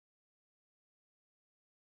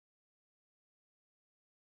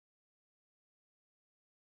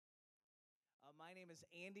My name is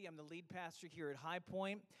Andy. I'm the lead pastor here at High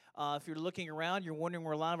Point. If you're looking around, you're wondering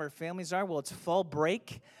where a lot of our families are. Well, it's fall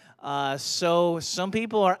break, so some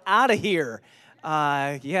people are out of here.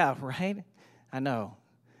 Yeah, right? I know.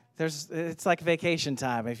 It's like vacation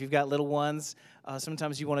time. If you've got little ones,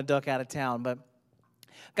 sometimes you want to duck out of town. But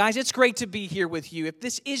guys, it's great to be here with you. If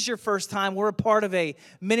this is your first time, we're a part of a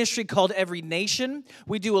ministry called Every Nation.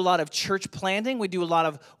 We do a lot of church planting. We do a lot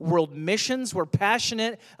of world missions. We're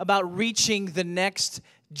passionate about reaching the next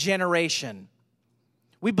generation.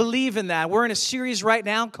 We believe in that. We're in a series right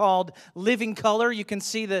now called Living Color. You can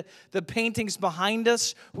see the paintings behind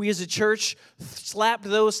us. We as a church slapped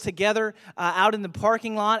those together out in the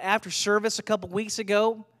parking lot after service a couple weeks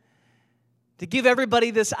ago, to give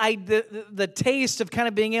everybody the taste of kind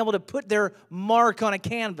of being able to put their mark on a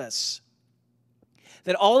canvas.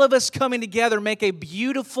 That all of us coming together make a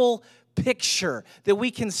beautiful picture that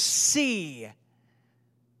we can see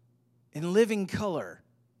in living color.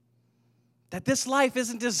 That this life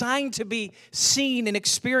isn't designed to be seen and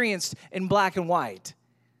experienced in black and white.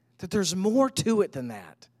 That there's more to it than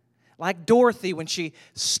that. Like Dorothy when she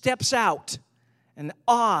steps out and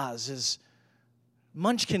Oz is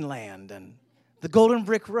Munchkin Land and the Golden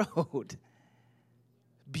Brick Road.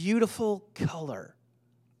 Beautiful color.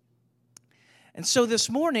 And so this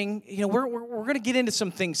morning, we're going to get into some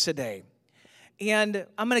things today. And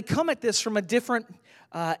I'm going to come at this from a different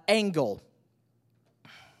angle.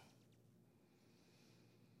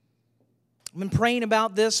 I've been praying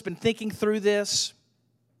about this, been thinking through this.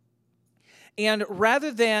 And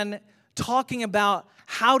rather than talking about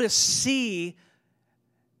how to see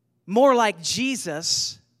more like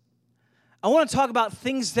Jesus, I want to talk about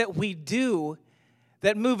things that we do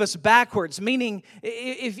that move us backwards. Meaning,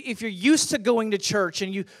 if you're used to going to church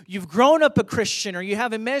and you've grown up a Christian or you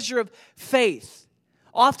have a measure of faith,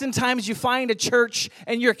 oftentimes you find a church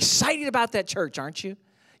and you're excited about that church, aren't you?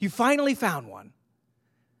 You finally found one.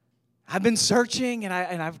 I've been searching and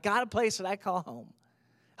I've got a place that I call home.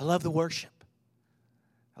 I love the worship.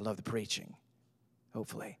 I love the preaching,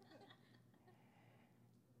 hopefully.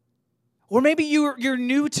 Or maybe you're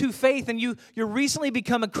new to faith and you're recently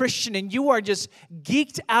become a Christian and you are just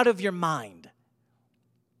geeked out of your mind.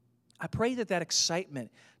 I pray that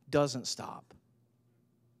excitement doesn't stop.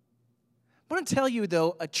 I want to tell you,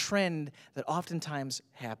 though, a trend that oftentimes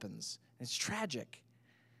happens. It's tragic.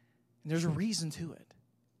 And there's a reason to it.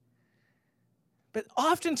 But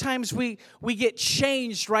oftentimes we get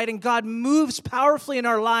changed, right? And God moves powerfully in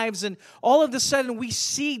our lives and all of a sudden we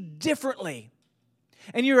see differently.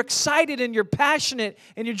 And you're excited and you're passionate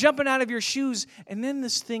and you're jumping out of your shoes. And then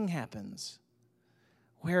this thing happens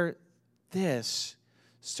where this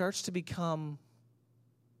starts to become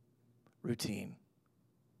routine.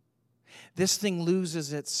 This thing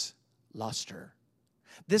loses its luster.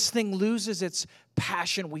 This thing loses its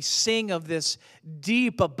passion. We sing of this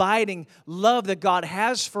deep, abiding love that God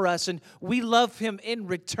has for us, and we love Him in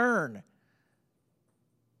return.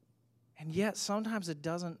 And yet, sometimes it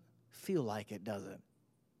doesn't feel like it, does it?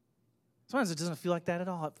 Sometimes it doesn't feel like that at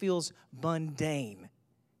all. It feels mundane.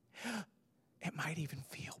 It might even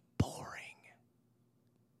feel boring.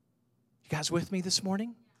 You guys with me this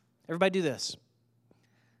morning? Everybody do this.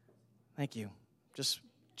 Thank you. Just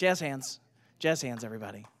jazz hands. Jazz hands,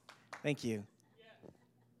 everybody. Thank you.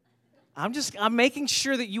 I'm making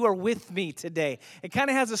sure that you are with me today. It kind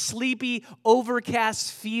of has a sleepy,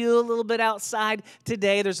 overcast feel a little bit outside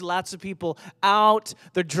today. There's lots of people out.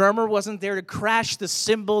 The drummer wasn't there to crash the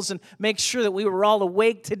cymbals and make sure that we were all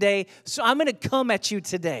awake today. So I'm going to come at you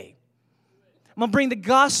today. I'm going to bring the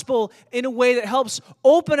gospel in a way that helps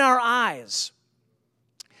open our eyes.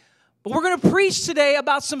 But we're going to preach today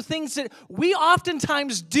about some things that we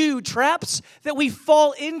oftentimes do, traps that we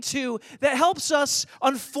fall into that helps us,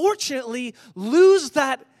 unfortunately, lose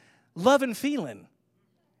that love and feeling,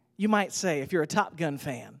 you might say, if you're a Top Gun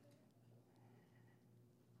fan.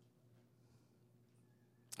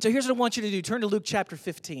 So here's what I want you to do. Turn to Luke chapter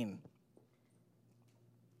 15.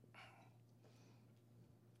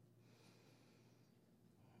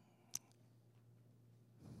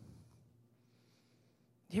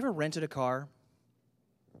 You ever rented a car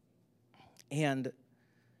and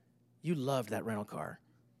you loved that rental car?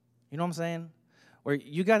 You know what I'm saying? Where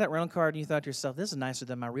you got that rental car and you thought to yourself, this is nicer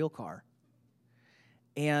than my real car.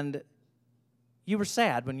 And you were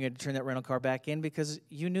sad when you had to turn that rental car back in because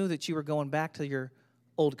you knew that you were going back to your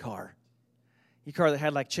old car. Your car that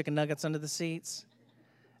had like chicken nuggets under the seats.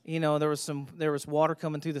 There was water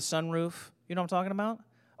coming through the sunroof. You know what I'm talking about?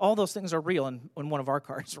 All those things are real in one of our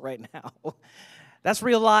cars right now. That's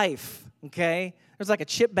real life, okay? There's like a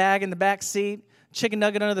chip bag in the back seat, chicken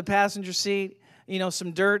nugget under the passenger seat.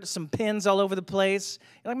 some dirt, some pins all over the place.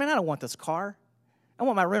 You're like, man, I don't want this car. I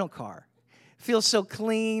want my rental car. It feels so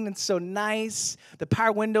clean and so nice. The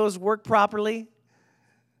power windows work properly.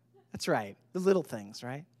 That's right. The little things,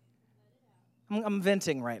 right? I'm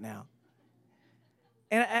venting right now.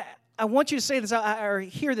 And I want you to say this, or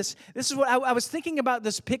hear this. This is what I was thinking about,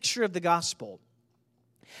 this picture of the gospel.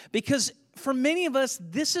 Because for many of us,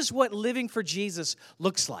 this is what living for Jesus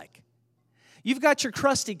looks like. You've got your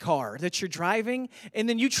crusty car that you're driving, and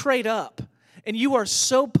then you trade up. And you are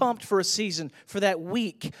so pumped for a season, for that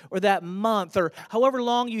week or that month or however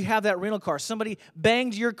long you have that rental car. Somebody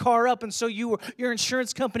banged your car up, and so your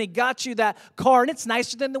insurance company got you that car, and it's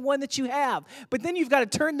nicer than the one that you have. But then you've got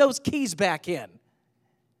to turn those keys back in.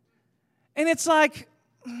 And it's like,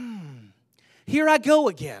 here I go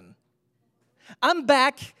again. I'm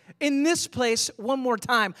back in this place one more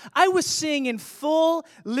time. I was seeing in full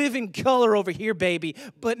living color over here, baby,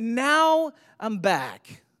 but now I'm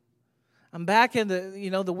back. I'm back in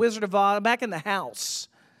the Wizard of Oz. I'm back in the house.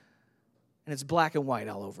 And it's black and white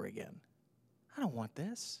all over again. I don't want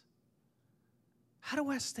this. How do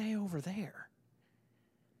I stay over there?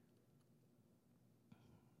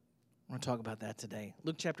 I want to talk about that today.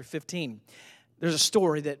 Luke chapter 15. There's a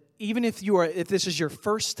story that even if this is your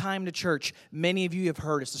first time to church, many of you have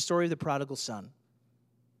heard. It's the story of the prodigal son.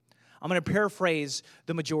 I'm going to paraphrase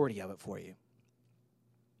the majority of it for you.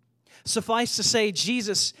 Suffice to say,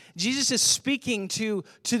 Jesus is speaking to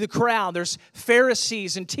the crowd. There's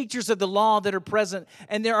Pharisees and teachers of the law that are present,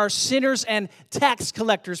 and there are sinners and tax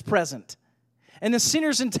collectors present. And the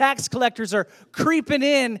sinners and tax collectors are creeping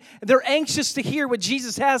in. They're anxious to hear what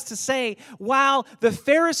Jesus has to say, while the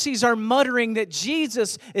Pharisees are muttering that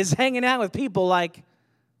Jesus is hanging out with people like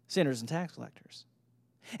sinners and tax collectors.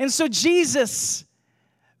 And so Jesus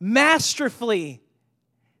masterfully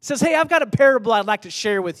says, hey, I've got a parable I'd like to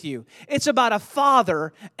share with you. It's about a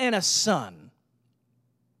father and a son.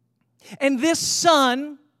 And this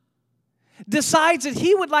son decides that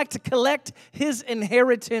he would like to collect his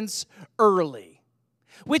inheritance early.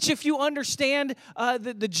 Which, if you understand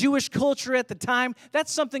the Jewish culture at the time,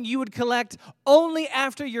 that's something you would collect only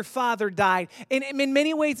after your father died. And in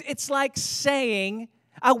many ways, it's like saying,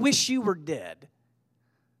 I wish you were dead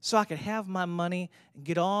so I could have my money and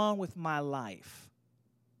get on with my life.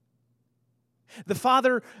 The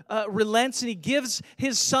father relents and he gives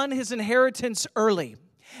his son his inheritance early.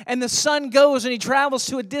 And the son goes and he travels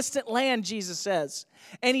to a distant land, Jesus says,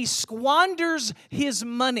 and he squanders his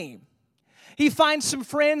money. He finds some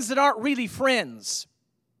friends that aren't really friends.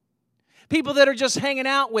 People that are just hanging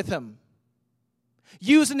out with him,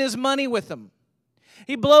 using his money with him.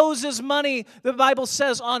 He blows his money, the Bible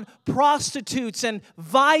says, on prostitutes and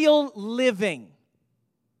vile living.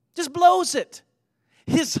 Just blows it.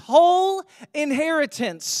 His whole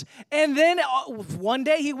inheritance. And then one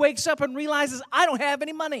day he wakes up and realizes, I don't have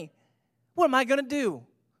any money. What am I going to do?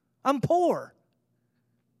 I'm poor.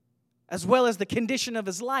 As well as the condition of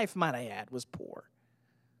his life, might I add, was poor.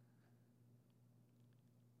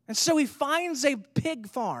 And so he finds a pig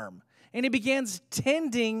farm and he begins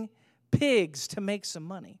tending pigs to make some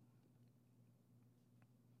money.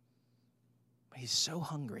 But he's so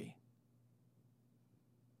hungry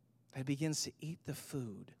that he begins to eat the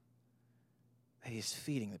food that he's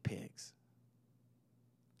feeding the pigs.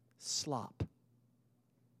 Slop.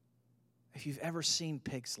 If you've ever seen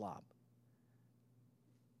pig slop,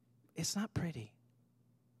 it's not pretty.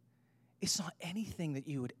 It's not anything that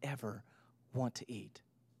you would ever want to eat.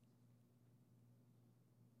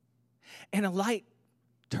 And a light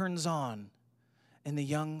turns on in the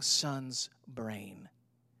young son's brain.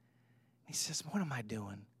 He says, what am I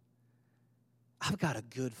doing? I've got a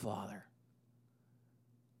good father.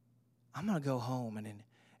 I'm going to go home, and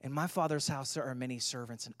in my father's house there are many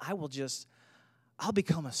servants, and I'll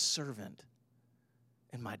become a servant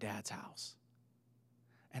in my dad's house.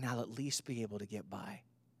 And I'll at least be able to get by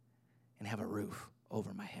and have a roof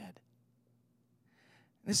over my head.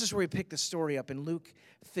 This is where we pick the story up in Luke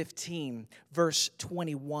 15, verse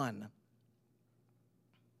 21.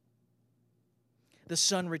 The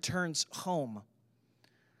son returns home.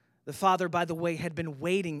 The father, by the way, had been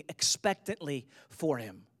waiting expectantly for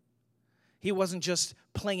him. He wasn't just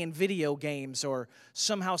playing video games or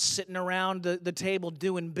somehow sitting around the table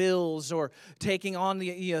doing bills or taking on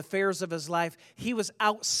the affairs of his life. He was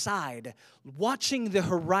outside watching the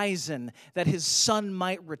horizon that his son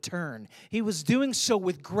might return. He was doing so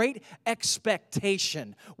with great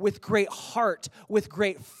expectation, with great heart, with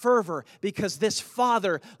great fervor, because this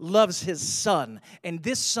father loves his son, and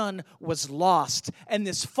this son was lost, and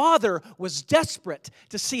this father was desperate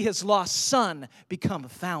to see his lost son become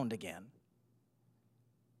found again.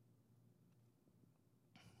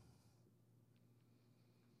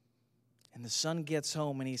 And the son gets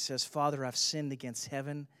home and he says, Father, I've sinned against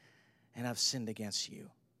heaven and I've sinned against you.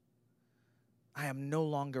 I am no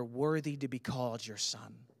longer worthy to be called your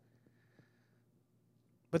son.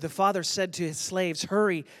 But the father said to his slaves,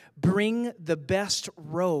 hurry, bring the best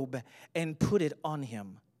robe and put it on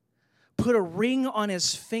him. Put a ring on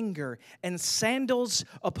his finger and sandals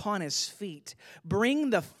upon his feet. Bring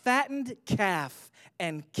the fattened calf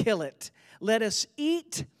and kill it. Let us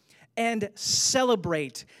eat and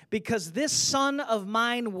celebrate, because this son of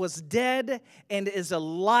mine was dead and is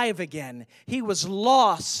alive again. He was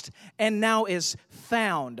lost and now is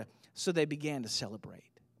found. So they began to celebrate.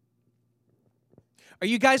 Are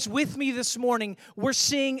you guys with me this morning? We're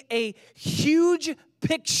seeing a huge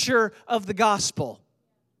picture of the gospel.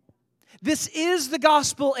 This is the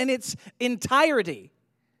gospel in its entirety.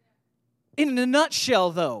 In a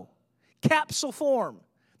nutshell, though, capsule form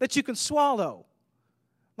that you can swallow,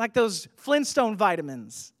 like those Flintstone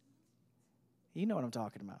vitamins. You know what I'm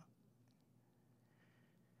talking about.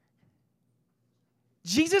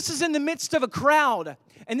 Jesus is in the midst of a crowd,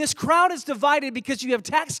 and this crowd is divided because you have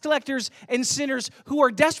tax collectors and sinners who are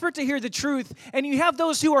desperate to hear the truth, and you have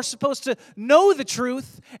those who are supposed to know the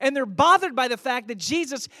truth, and they're bothered by the fact that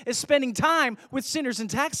Jesus is spending time with sinners and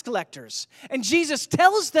tax collectors. And Jesus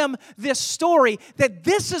tells them this story that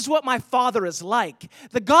this is what my Father is like.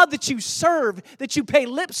 The God that you serve, that you pay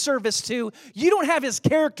lip service to, you don't have his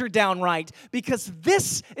character down right because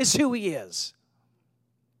this is who he is.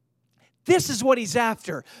 This is what he's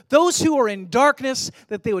after. Those who are in darkness,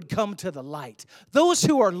 that they would come to the light. Those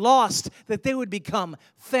who are lost, that they would become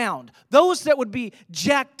found. Those that would be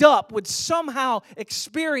jacked up would somehow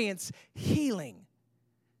experience healing.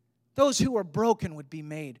 Those who are broken would be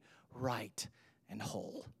made right and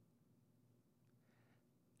whole.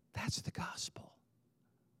 That's the gospel.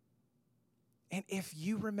 And if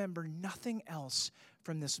you remember nothing else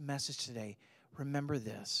from this message today, remember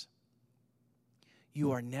this.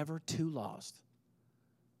 You are never too lost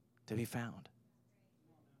to be found.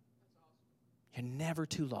 You're never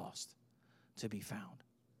too lost to be found.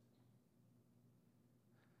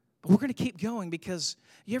 But we're going to keep going because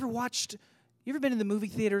you ever been in the movie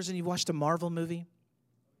theaters and you watched a Marvel movie?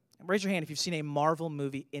 Raise your hand if you've seen a Marvel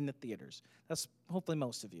movie in the theaters. That's hopefully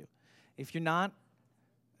most of you. If you're not,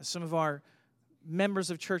 some of our members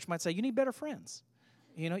of church might say, you need better friends.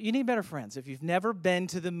 You know, you need better friends if you've never been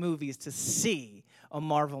to the movies to see a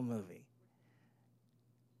Marvel movie.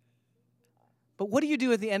 But what do you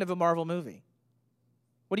do at the end of a Marvel movie?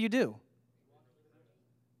 What do you do?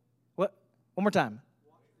 What? One more time.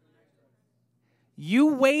 You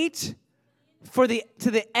wait to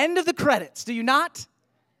the end of the credits, do you not?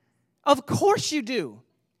 Of course you do.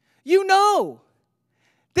 You know.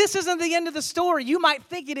 This isn't the end of the story. You might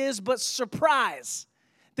think it is, but surprise.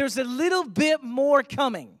 There's a little bit more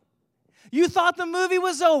coming. You thought the movie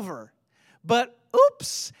was over, but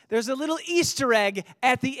oops, there's a little Easter egg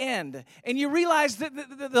at the end. And you realize that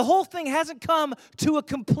the whole thing hasn't come to a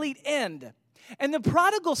complete end. And the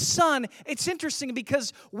prodigal son, it's interesting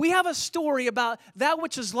because we have a story about that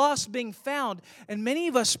which is lost being found. And many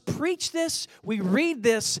of us preach this, we read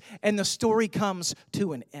this, and the story comes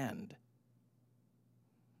to an end.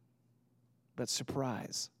 But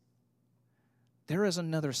surprise, there is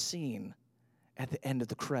another scene at the end of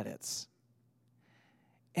the credits.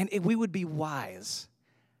 And we would be wise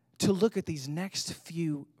to look at these next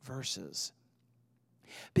few verses,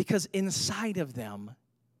 because inside of them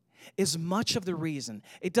is much of the reason.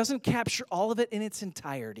 It doesn't capture all of it in its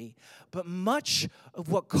entirety, but much of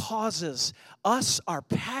what causes us, our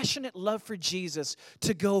passionate love for Jesus,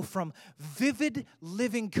 to go from vivid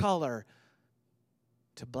living color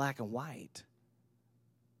to black and white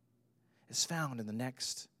is found in the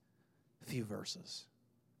next few verses.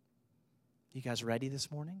 You guys ready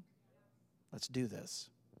this morning? Let's do this.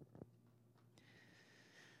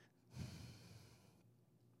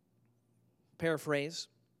 Paraphrase.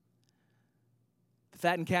 The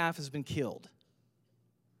fattened calf has been killed.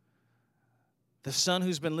 The son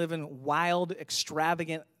who's been living wild,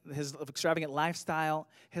 extravagant lifestyle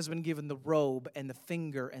has been given the robe and the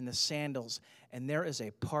finger and the sandals, and there is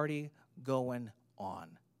a party going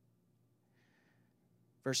on.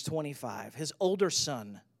 Verse 25, his older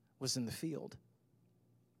son was in the field.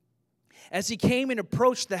 As he came and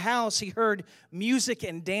approached the house, he heard music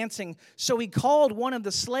and dancing. So he called one of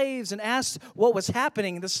the slaves and asked what was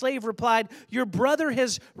happening. The slave replied, your brother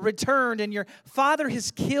has returned, and your father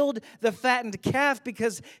has killed the fattened calf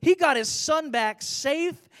because he got his son back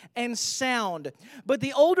safe and sound. But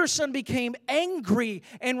the older son became angry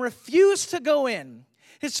and refused to go in.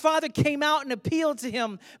 His father came out and appealed to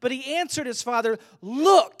him, but he answered his father,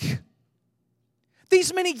 look,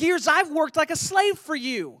 These many years I've worked like a slave for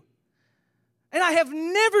you, and I have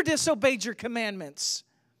never disobeyed your commandments.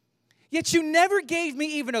 Yet you never gave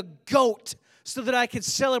me even a goat so that I could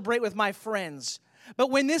celebrate with my friends. But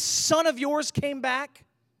when this son of yours came back,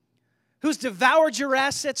 who's devoured your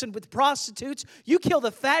assets and with prostitutes, you killed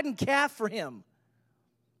a fattened calf for him.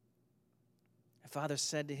 The father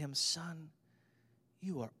said to him, Son,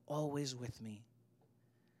 you are always with me.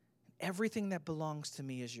 Everything that belongs to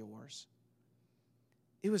me is yours.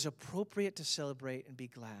 It was appropriate to celebrate and be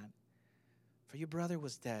glad, for your brother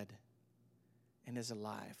was dead and is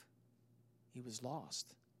alive. He was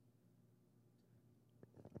lost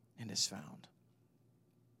and is found.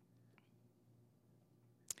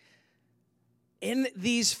 In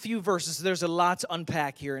these few verses, there's a lot to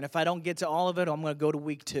unpack here, and if I don't get to all of it, I'm going to go to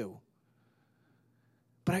week 2.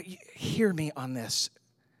 But hear me on this.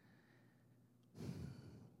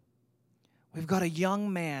 We've got a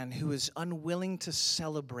young man who is unwilling to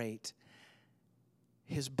celebrate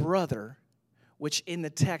his brother, which in the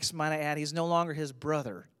text, might I add, he's no longer his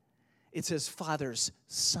brother. It's his father's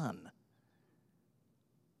son.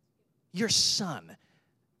 Your son,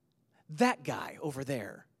 that guy over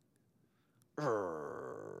there.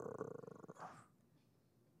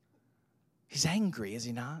 He's angry, is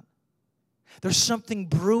he not? There's something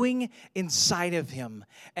brewing inside of him,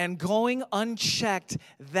 and going unchecked,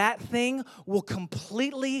 that thing will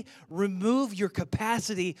completely remove your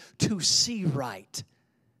capacity to see right,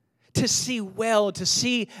 to see well, to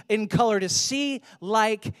see in color, to see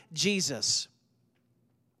like Jesus.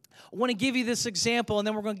 I want to give you this example, and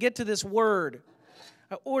then we're going to get to this word.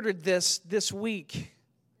 I ordered this week.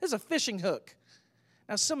 This is a fishing hook.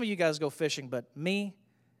 Now, some of you guys go fishing, but me,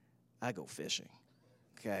 I go fishing.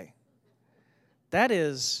 Okay.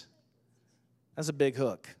 That's a big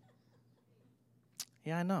hook.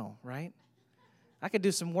 Yeah, I know, right? I could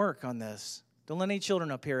do some work on this. Don't let any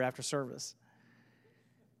children up here after service.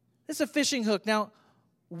 This is a fishing hook. Now,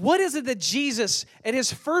 what is it that Jesus, at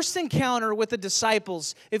his first encounter with the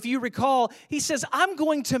disciples, if you recall, he says, I'm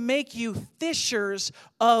going to make you fishers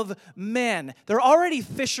of men. They're already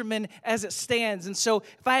fishermen as it stands. And so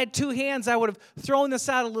if I had 2 hands, I would have thrown this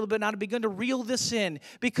out a little bit and I'd have begun to reel this in.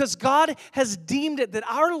 Because God has deemed it that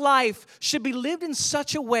our life should be lived in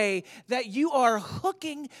such a way that you are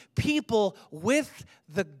hooking people with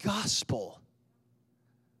the gospel.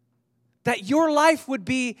 That your life would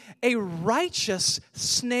be a righteous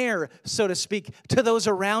snare, so to speak, to those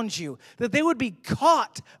around you. That they would be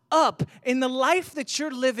caught up in the life that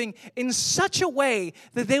you're living in such a way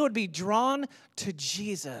that they would be drawn to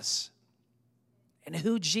Jesus and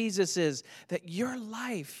who Jesus is. That your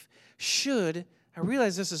life should, I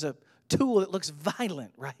realize this is a tool that looks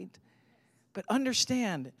violent, right? But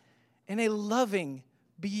understand, in a loving,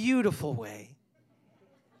 beautiful way,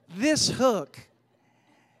 this hook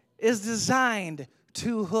is designed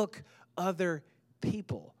to hook other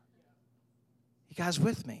people. You guys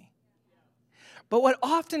with me? But what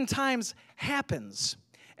oftentimes happens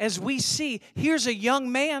as we see, here's a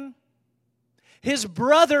young man, his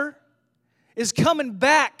brother is coming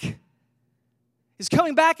back. He's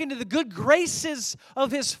coming back into the good graces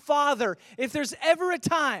of his father. If there's ever a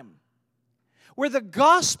time where the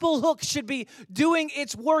gospel hook should be doing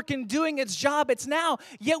its work and doing its job, it's now.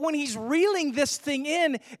 Yet when he's reeling this thing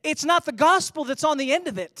in, it's not the gospel that's on the end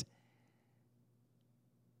of it.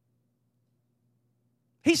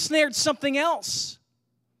 He snared something else,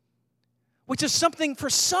 which is something for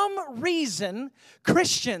some reason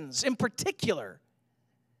Christians in particular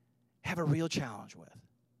have a real challenge with.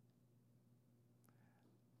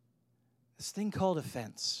 This thing called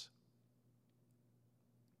offense.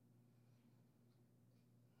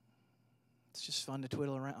 It's just fun to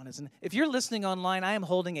twiddle around, isn't it? If you're listening online, I am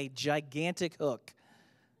holding a gigantic hook,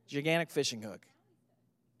 gigantic fishing hook.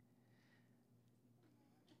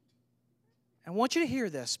 I want you to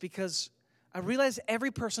hear this because I realize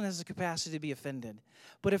every person has the capacity to be offended.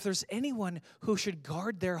 But if there's anyone who should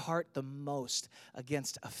guard their heart the most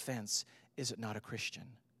against offense, is it not a Christian?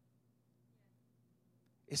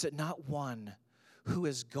 Is it not one who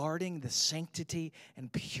is guarding the sanctity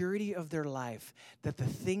and purity of their life, that the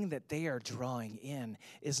thing that they are drawing in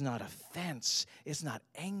is not offense, is not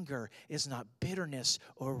anger, is not bitterness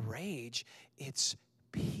or rage. It's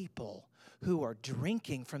people who are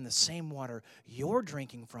drinking from the same water you're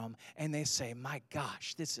drinking from, and they say, my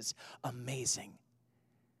gosh, this is amazing.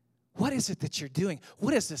 What is it that you're doing?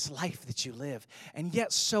 What is this life that you live? And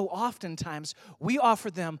yet so oftentimes we offer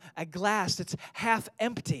them a glass that's half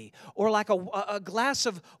empty, or like a glass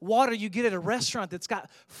of water you get at a restaurant that's got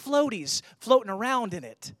floaties floating around in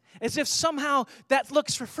it, as if somehow that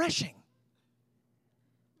looks refreshing.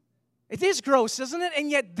 It is gross, isn't it?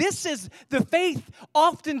 And yet this is the faith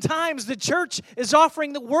oftentimes the church is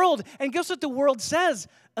offering the world. And guess what the world says?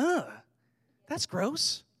 That's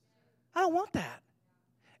gross. I don't want that.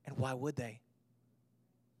 And why would they?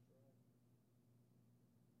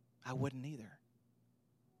 I wouldn't either.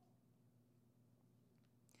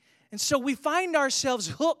 And so we find ourselves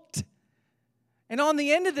hooked. And on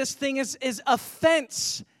the end of this thing is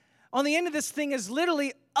offense. On the end of this thing is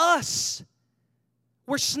literally us.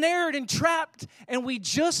 We're snared and trapped, and we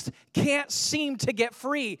just can't seem to get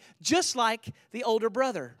free, just like the older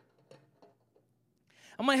brother.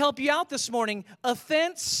 I'm going to help you out this morning.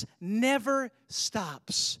 Offense never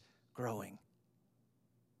stops growing.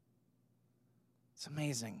 It's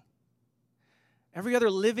amazing. Every other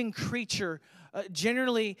living creature,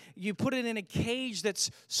 generally, you put it in a cage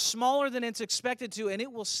that's smaller than it's expected to, and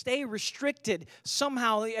it will stay restricted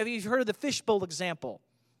somehow. Have you heard of the fishbowl example?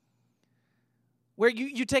 Where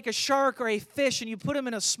you take a shark or a fish and you put them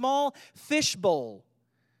in a small fishbowl,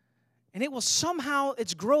 and it will somehow,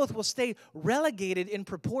 its growth will stay relegated in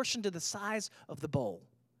proportion to the size of the bowl.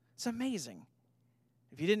 It's amazing.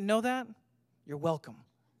 If you didn't know that, you're welcome.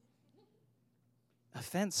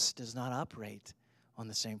 Offense does not operate on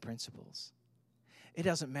the same principles. It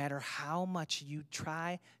doesn't matter how much you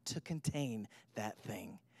try to contain that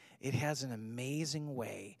thing. It has an amazing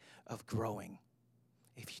way of growing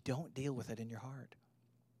if you don't deal with it in your heart.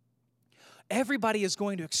 Everybody is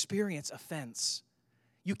going to experience offense.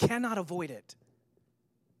 You cannot avoid it.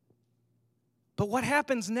 But what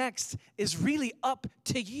happens next is really up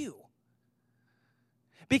to you.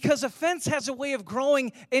 Because offense has a way of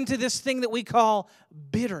growing into this thing that we call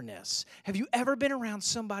bitterness. Have you ever been around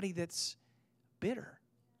somebody that's bitter?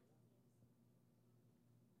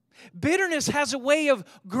 Bitterness has a way of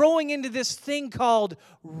growing into this thing called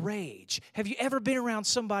rage. Have you ever been around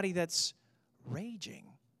somebody that's raging?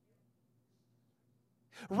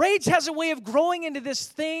 Rage has a way of growing into this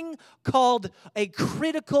thing called a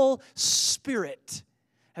critical spirit.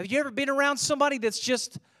 Have you ever been around somebody that's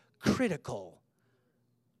just critical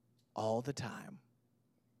all the time?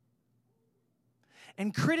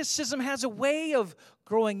 And criticism has a way of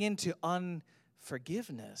growing into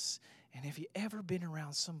unforgiveness. And have you ever been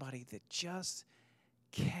around somebody that just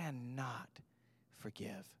cannot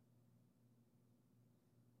forgive?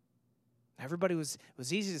 Everybody was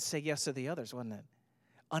easy to say yes to the others, wasn't it?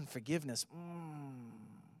 Unforgiveness.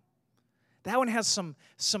 That one has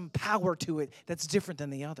some power to it that's different than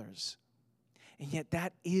the others. And yet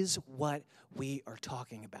that is what we are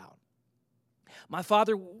talking about. My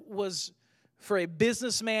father was, for a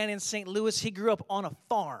businessman in St. Louis, he grew up on a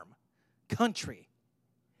farm, country.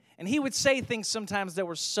 And he would say things sometimes that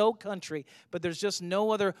were so country, but there's just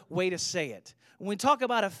no other way to say it. When we talk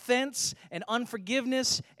about offense and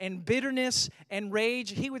unforgiveness and bitterness and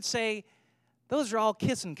rage, he would say, those are all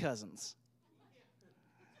kissing cousins.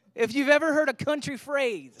 If you've ever heard a country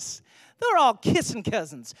phrase, they're all kissing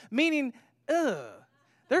cousins, meaning,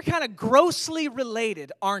 they're kind of grossly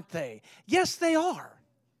related, aren't they? Yes, they are.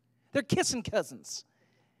 They're kissing cousins.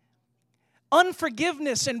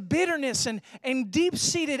 Unforgiveness and bitterness and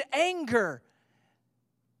deep-seated anger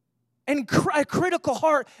and a critical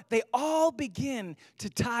heart, they all begin to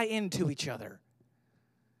tie into each other.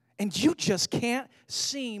 And you just can't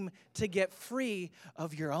seem to get free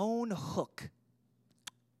of your own hook.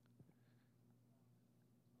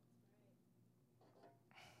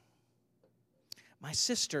 My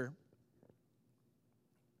sister,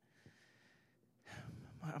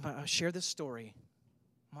 I'll share this story.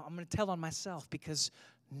 I'm going to tell on myself because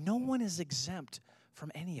no one is exempt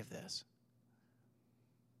from any of this.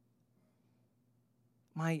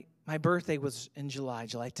 My birthday was in July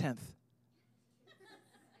 10th.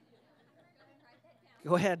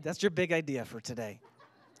 Go ahead. That's your big idea for today.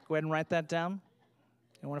 Go ahead and write that down.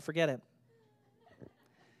 You don't want to forget it.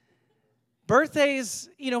 Birthdays,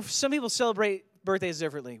 some people celebrate birthdays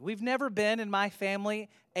differently. We've never been, in my family,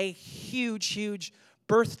 a huge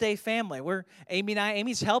birthday family.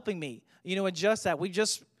 Amy's helping me, adjust that.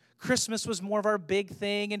 Christmas was more of our big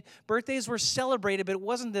thing, and birthdays were celebrated, but it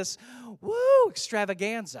wasn't this,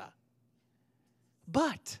 extravaganza.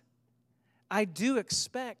 But I do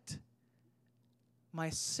expect my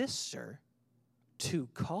sister to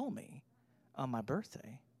call me on my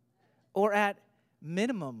birthday, or at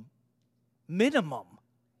minimum,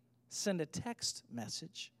 send a text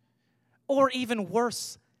message, or even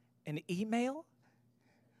worse, an email.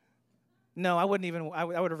 No, I would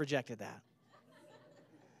have rejected that.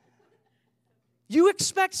 You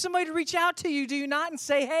expect somebody to reach out to you, do you not, and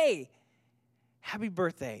say, hey, happy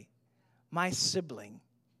birthday, my sibling.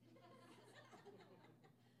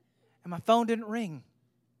 And my phone didn't ring.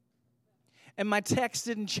 and my text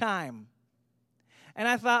didn't chime. And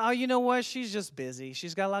I thought, oh, you know what? She's just busy.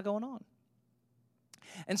 She's got a lot going on.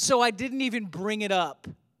 And so I didn't even bring it up.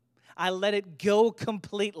 I let it go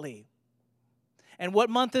completely. And what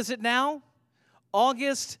month is it now?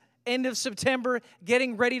 August, end of September,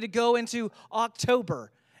 getting ready to go into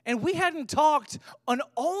October. And we hadn't talked on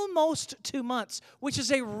almost 2 months, which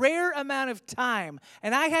is a rare amount of time.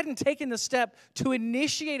 And I hadn't taken the step to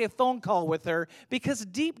initiate a phone call with her because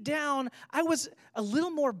deep down, I was a little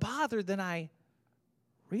more bothered than I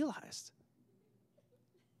realized.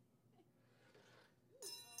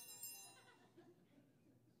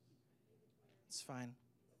 It's fine.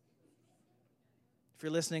 If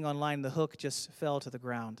you're listening online, the hook just fell to the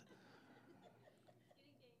ground.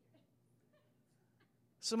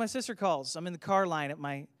 So my sister calls. I'm in the car line at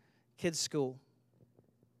my kids' school.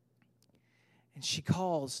 And she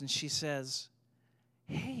calls and she says,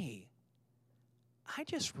 hey, I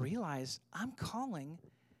just realized I'm calling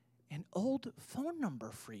an old phone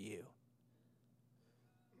number for you.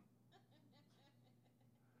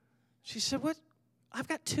 She said, what? I've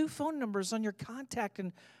got 2 phone numbers on your contact,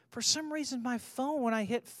 and for some reason my phone, when I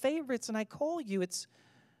hit favorites and I call you, it's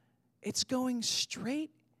going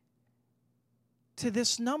straight to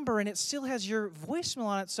this number, and it still has your voicemail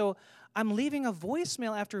on it. So I'm leaving a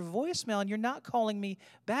voicemail after voicemail, and you're not calling me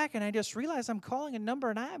back, and I just realized I'm calling a number,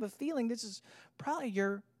 and I have a feeling this is probably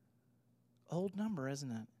your old number,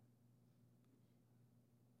 isn't it? I'm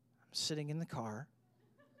sitting in the car,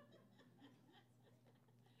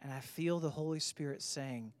 and I feel the Holy Spirit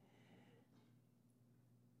saying,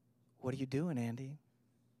 what are you doing, Andy?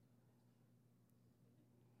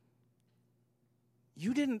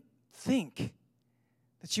 You didn't think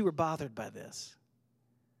that you were bothered by this,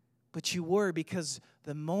 but you were, because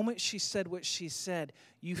the moment she said what she said,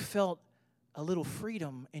 you felt a little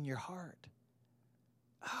freedom in your heart.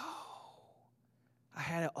 Oh, I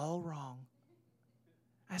had it all wrong.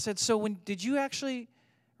 I said, so did you actually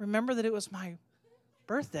remember that it was my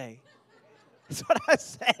birthday? That's what I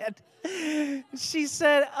said. She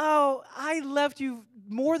said, oh, I left you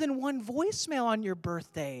more than one voicemail on your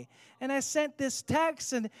birthday. And I sent this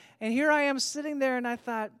text, and here I am sitting there, and I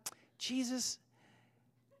thought, Jesus,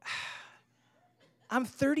 I'm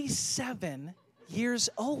 37 years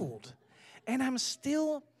old, and I'm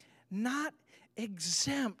still not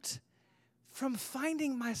exempt from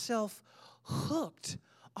finding myself hooked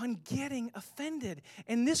on getting offended.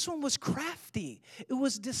 And this one was crafty. It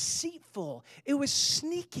was deceitful. It was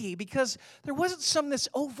sneaky, because there wasn't this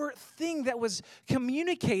overt thing that was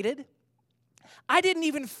communicated. I didn't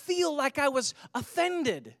even feel like I was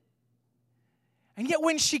offended. And yet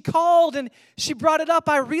when she called and she brought it up,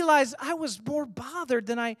 I realized I was more bothered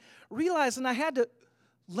than I realized, and I had to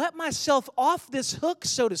let myself off this hook,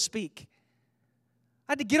 so to speak.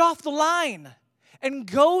 I had to get off the line and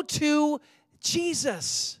go to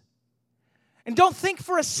Jesus. And don't think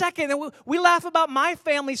for a second, and we laugh about my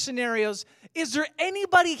family scenarios. Is there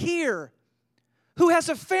anybody here who has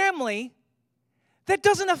a family that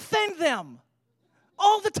doesn't offend them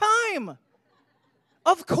all the time?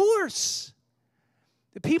 Of course.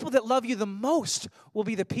 The people that love you the most will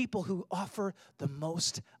be the people who offer the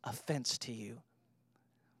most offense to you.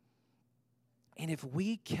 And if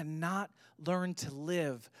we cannot learn to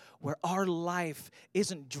live where our life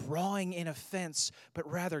isn't drawing in offense,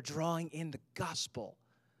 but rather drawing in the gospel,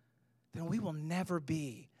 then we will never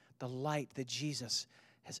be the light that Jesus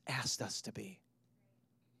has asked us to be.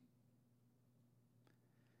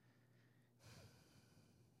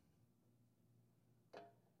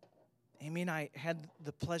 Amy and I had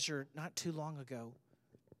the pleasure not too long ago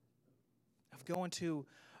of going to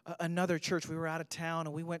another church. We were out of town,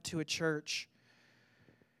 and we went to a church.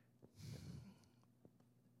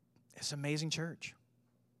 It's an amazing church.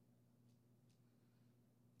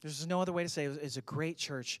 There's no other way to say it. It's a great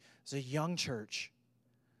church. It's a young church,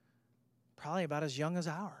 probably about as young as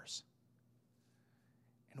ours.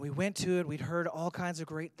 And we went to it. We'd heard all kinds of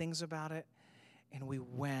great things about it. And we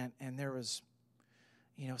went, and there was,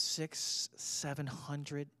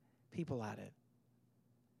 600-700 people at it.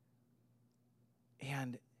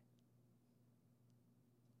 And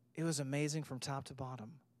it was amazing from top to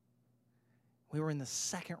bottom. We were in the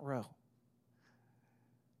second row.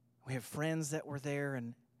 We have friends that were there,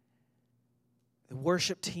 and the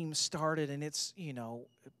worship team started, and it's,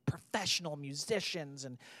 professional musicians.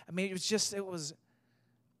 And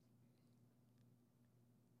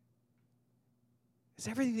it's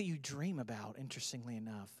everything that you dream about, interestingly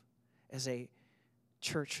enough, as a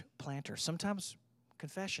church planter. Sometimes,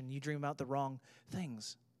 confession, you dream about the wrong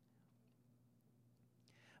things.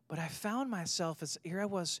 But I found myself, as here I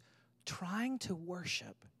was, trying to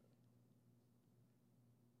worship.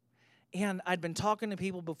 And I'd been talking to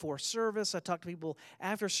people before service. I talked to people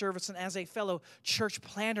after service. And as a fellow church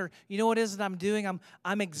planter, you know what it is that I'm doing?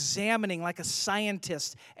 I'm examining, like a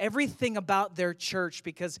scientist, everything about their church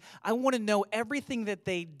because I want to know everything that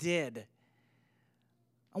they did.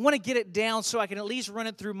 I want to get it down so I can at least run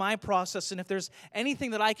it through my process. And if there's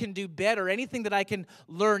anything that I can do better, anything that I can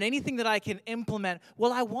learn, anything that I can implement,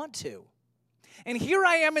 well, I want to. And here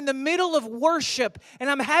I am in the middle of worship, and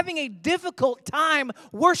I'm having a difficult time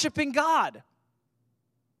worshiping God.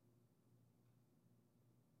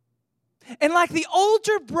 And like the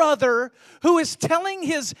older brother who is telling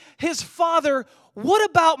his father, what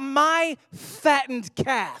about my fattened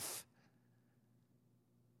calf?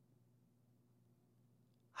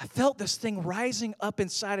 I felt this thing rising up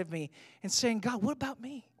inside of me and saying, God, what about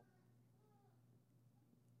me?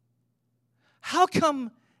 How come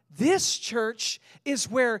this church is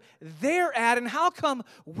where they're at, and how come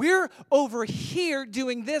we're over here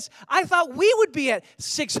doing this? I thought we would be at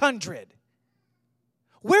 600.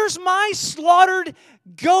 Where's my slaughtered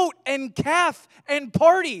goat and calf and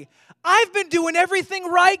party? I've been doing everything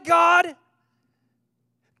right, God.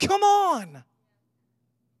 Come on.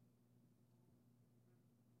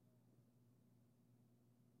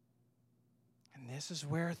 And this is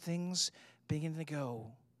where things begin to go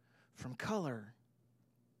from color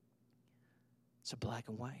to black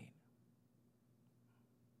and white.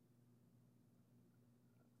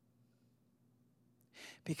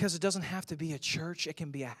 Because it doesn't have to be a church, it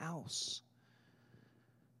can be a house.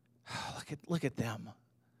 Oh, look at them.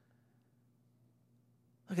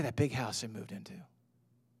 Look at that big house they moved into.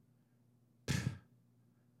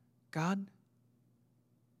 God,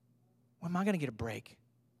 when am I going to get a break?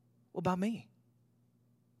 What about me?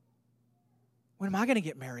 When am I going to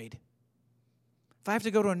get married? If I have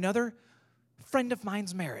to go to another friend of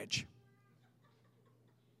mine's marriage,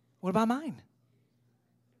 what about mine?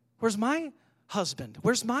 Where's my husband?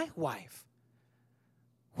 Where's my wife?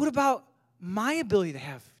 What about my ability to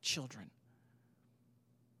have children?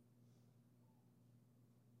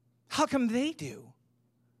 How come they do?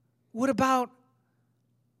 What about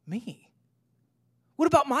me? What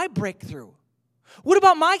about my breakthrough? What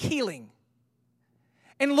about my healing?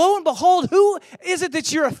 And lo and behold, who is it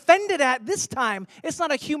that you're offended at this time? It's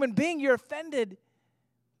not a human being. You're offended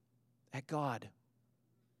at God.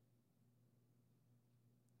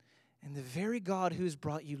 And the very God who has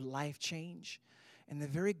brought you life change and the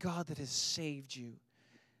very God that has saved you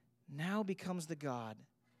now becomes the God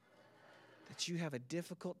that you have a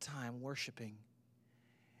difficult time worshiping,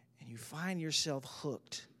 and you find yourself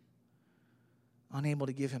hooked, unable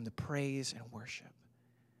to give him the praise and worship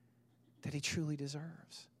that he truly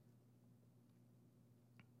deserves.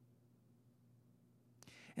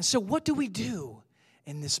 And so what do we do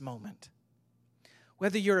in this moment?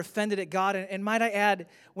 Whether you're offended at God, and might I add,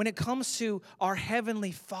 when it comes to our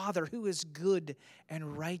Heavenly Father who is good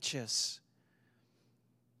and righteous,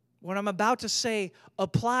 what I'm about to say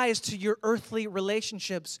applies to your earthly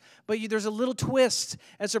relationships, but there's a little twist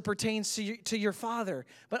as it pertains to your Father.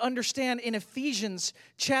 But understand, in Ephesians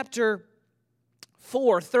chapter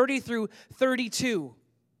 4, 30 through 32,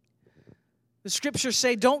 the scriptures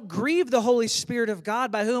say, don't grieve the Holy Spirit of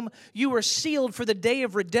God by whom you were sealed for the day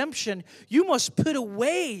of redemption. You must put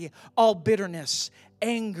away all bitterness,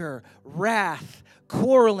 anger, wrath,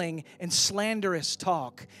 quarreling, and slanderous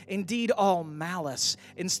talk. Indeed, all malice.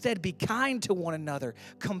 Instead, be kind to one another,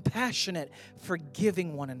 compassionate,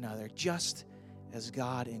 forgiving one another, just as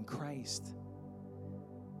God in Christ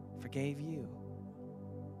forgave you.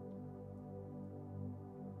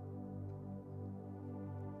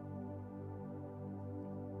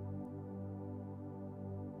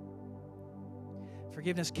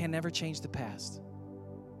 Forgiveness can never change the past,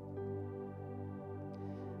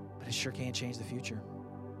 but it sure can change the future.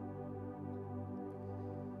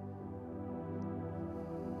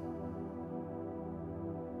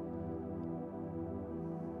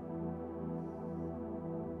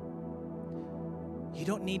 You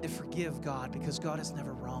don't need to forgive God because God has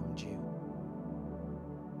never wronged you.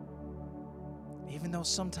 Even though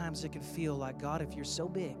sometimes it can feel like, God, if you're so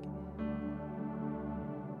big,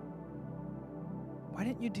 why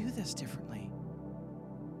didn't you do this differently?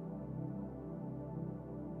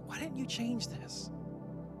 Why didn't you change this?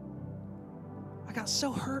 I got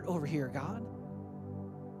so hurt over here, God.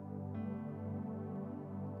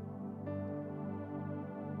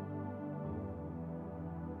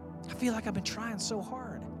 I feel like I've been trying so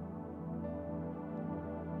hard.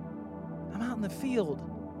 I'm out in the field,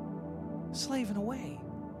 slaving away.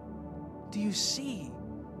 Do you see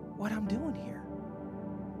what I'm doing here?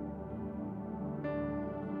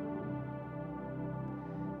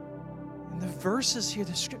 The verses here,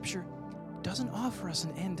 the scripture doesn't offer us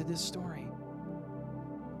an end to this story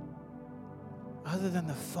other than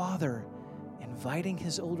the father inviting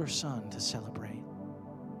his older son to celebrate.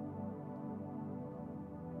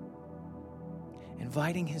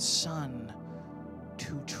 Inviting his son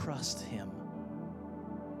to trust him.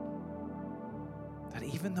 That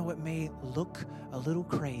even though it may look a little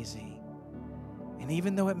crazy, and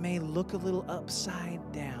even though it may look a little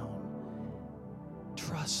upside down,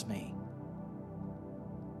 trust me.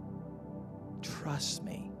 Trust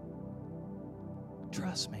me.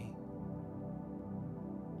 Trust me.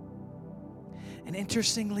 And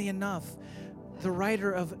interestingly enough, the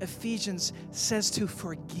writer of Ephesians says to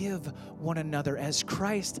forgive one another as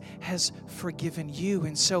Christ has forgiven you.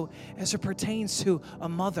 And so, as it pertains to a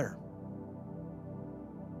mother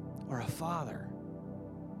or a father,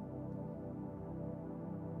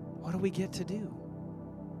 what do we get to do?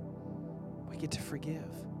 We get to forgive.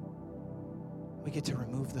 We get to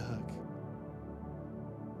remove the hook.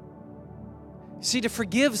 See, to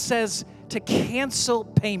forgive says to cancel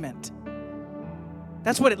payment.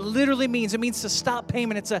 That's what it literally means. It means to stop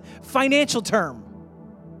payment. It's a financial term.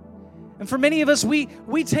 And for many of us, we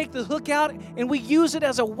take the hook out and we use it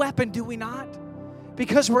as a weapon, do we not?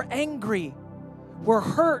 Because we're angry, we're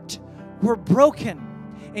hurt, we're broken,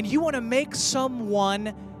 and you want to make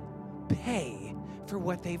someone pay for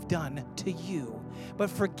what they've done to you. But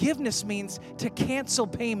forgiveness means to cancel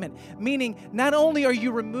payment, meaning not only are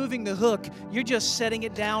you removing the hook, you're just setting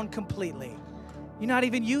it down completely. You're not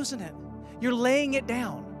even using it. You're laying it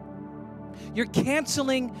down. You're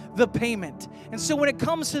canceling the payment. And so when it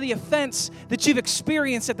comes to the offense that you've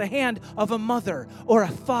experienced at the hand of a mother or a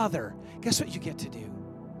father, guess what you get to do?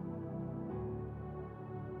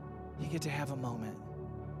 You get to have a moment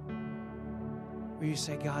where you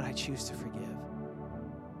say, God, I choose to forgive.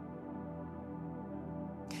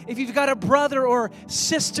 If you've got a brother or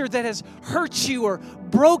sister that has hurt you or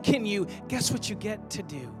broken you, guess what you get to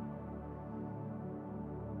do?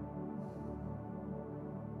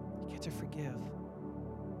 To forgive.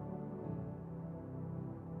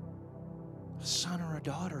 A son or a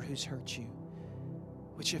daughter who's hurt you,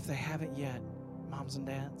 which if they haven't yet, moms and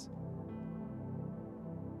dads,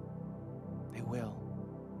 they will.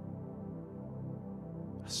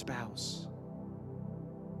 A spouse.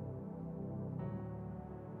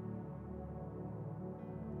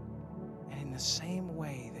 And in the same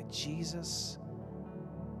way that Jesus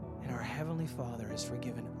and our Heavenly Father has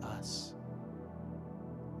forgiven us,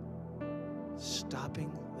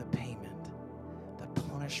 stopping the payment, the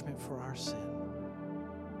punishment for our sin,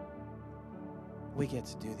 we get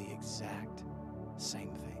to do the exact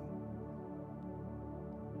same thing.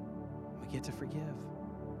 We get to forgive.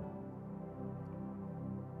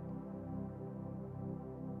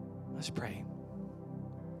 Let's pray.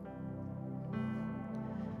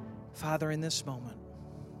 Father, in this moment,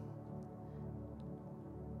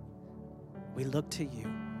 we look to you.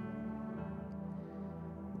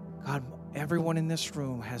 God, everyone in this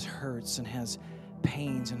room has hurts and has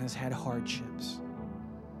pains and has had hardships.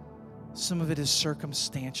 Some of it is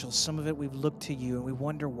circumstantial. Some of it we've looked to you and we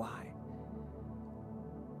wonder why.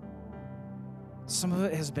 Some of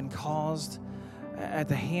it has been caused at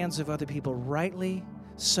the hands of other people, rightly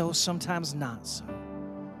so, sometimes not so.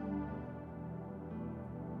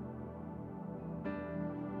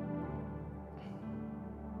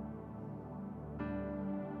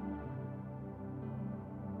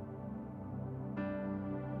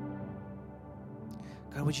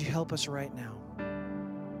 God, would you help us right now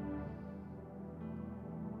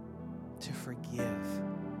to forgive?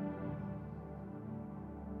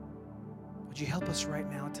 Would you help us right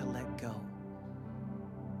now to let go?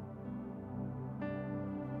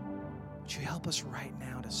 Would you help us right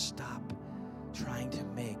now to stop trying to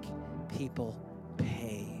make people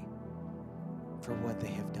pay for what they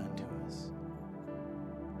have done to us?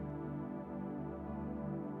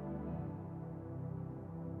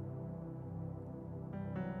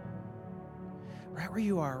 Right where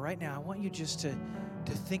you are right now, I want you just to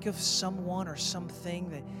think of someone or something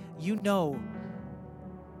that you know.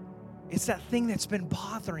 It's that thing that's been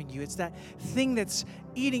bothering you. It's that thing that's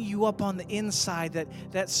eating you up on the inside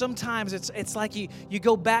that sometimes it's like you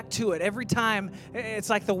go back to it. Every time it's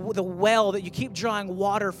like the well that you keep drawing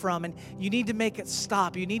water from, and you need to make it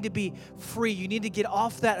stop. You need to be free. You need to get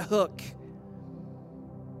off that hook.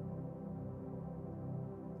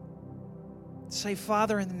 Say,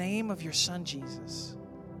 Father, in the name of your Son, Jesus,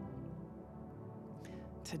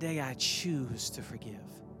 today I choose to forgive.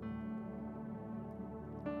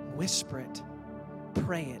 Whisper it,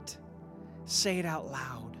 pray it, say it out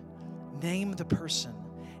loud, name the person,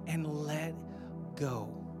 and let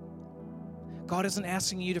go. God isn't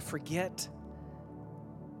asking you to forget,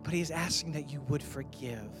 but He is asking that you would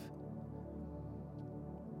forgive.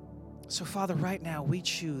 So, Father, right now we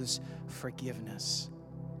choose forgiveness.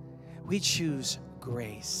 We choose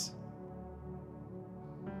grace.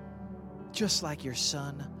 Just like your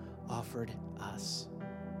Son offered us.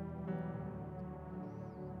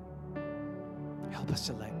 Help us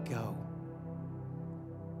to let go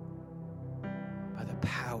by the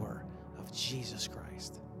power of Jesus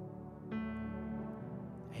Christ.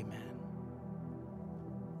 Amen.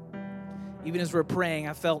 Even as we're praying,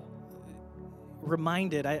 I felt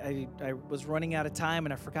reminded, I was running out of time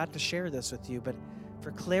and I forgot to share this with you, but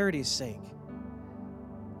for clarity's sake,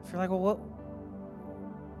 if you're like, well,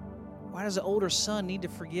 why does the older son need to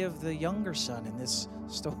forgive the younger son in this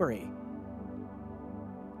story?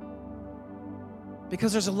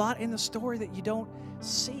 Because there's a lot in the story that you don't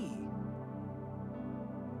see.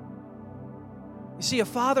 You see a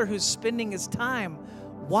father who's spending his time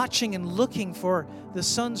watching and looking for the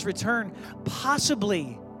son's return,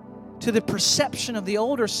 possibly to the perception of the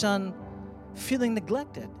older son feeling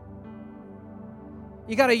neglected.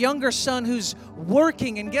 You got a younger son who's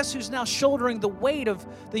working, and guess who's now shouldering the weight of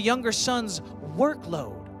the younger son's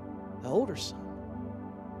workload? The older son.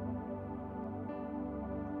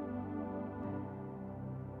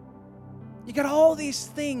 You got all these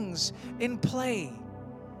things in play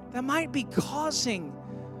that might be causing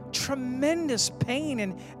tremendous pain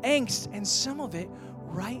and angst, and some of it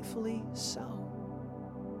rightfully so.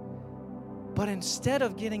 But instead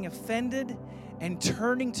of getting offended and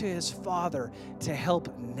turning to his father to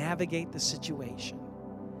help navigate the situation,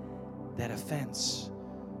 that offense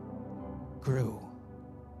grew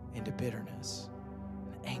into bitterness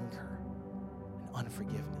and anger and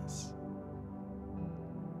unforgiveness.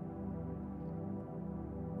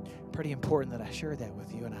 Pretty important that I share that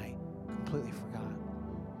with you, and I completely forgot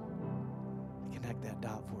to connect that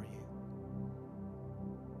dot for you.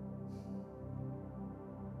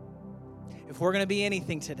 If we're going to be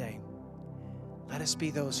anything today, let us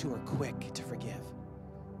be those who are quick to forgive,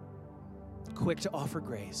 quick to offer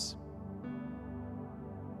grace,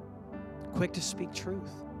 quick to speak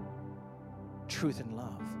truth in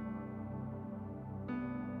love.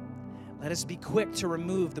 Let us be quick to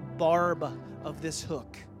remove the barb of this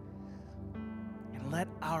hook and let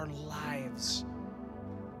our lives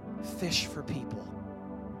fish for people.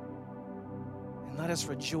 And let us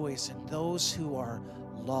rejoice in those who are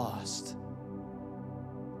lost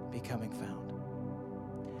becoming found.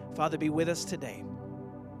 Father, be with us today.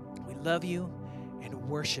 We love you and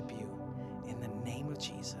worship you in the name of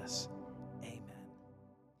Jesus.